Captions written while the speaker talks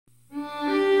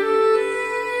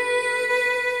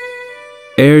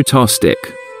Er Tostik.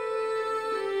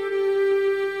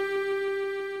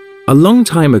 A long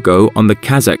time ago on the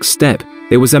Kazakh steppe,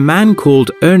 there was a man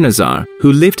called Er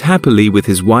who lived happily with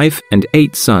his wife and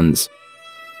 8 sons.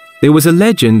 There was a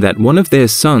legend that one of their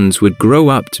sons would grow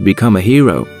up to become a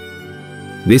hero.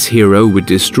 This hero would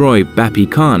destroy Bapi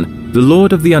Khan, the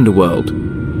lord of the underworld.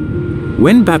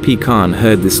 When Bapi Khan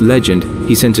heard this legend,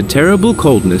 he sent a terrible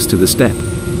coldness to the steppe.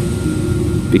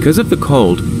 Because of the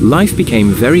cold, life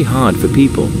became very hard for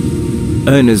people.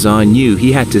 Er knew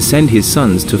he had to send his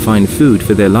sons to find food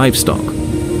for their livestock.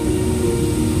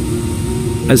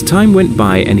 As time went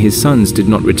by and his sons did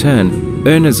not return,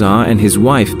 Er and his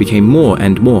wife became more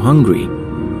and more hungry.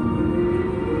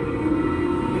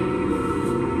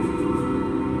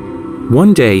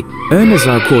 One day, Er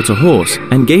caught a horse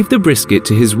and gave the brisket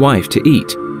to his wife to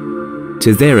eat.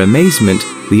 To their amazement,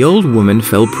 the old woman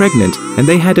fell pregnant and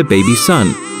they had a baby son,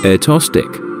 Er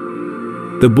Tostik.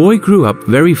 The boy grew up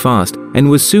very fast and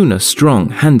was soon a strong,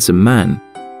 handsome man.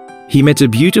 He met a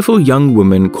beautiful young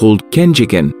woman called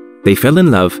Kenjiken. They fell in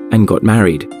love and got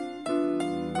married.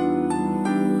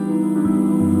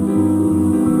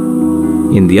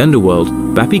 In the underworld,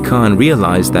 Bapi Khan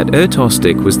realized that Er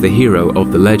Tostik was the hero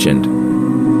of the legend.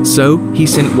 So he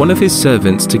sent one of his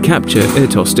servants to capture Er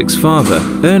Tostik's father,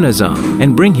 Er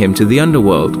and bring him to the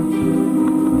underworld.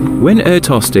 When Er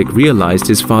Tostik realized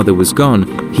his father was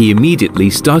gone, he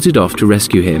immediately started off to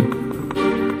rescue him.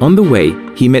 On the way,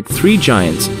 he met 3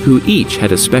 giants who each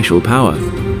had a special power.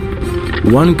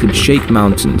 One could shake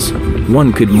mountains,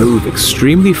 one could move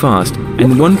extremely fast,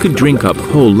 and one could drink up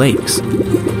whole lakes.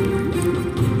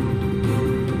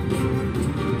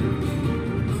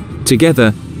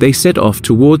 Together, they set off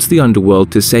towards the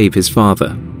underworld to save his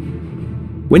father.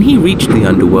 When he reached the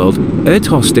underworld, Er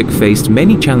Tostik faced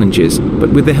many challenges, but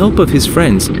with the help of his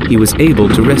friends, he was able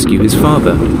to rescue his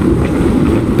father.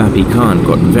 Bapi Khan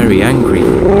got very angry.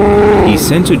 He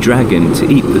sent a dragon to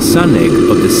eat the sun egg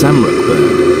of the Samruk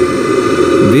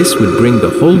bird. This would bring the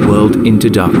whole world into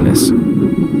darkness.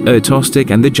 Er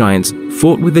Tostik and the giants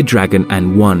fought with the dragon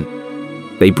and won.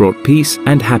 They brought peace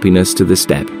and happiness to the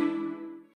steppe.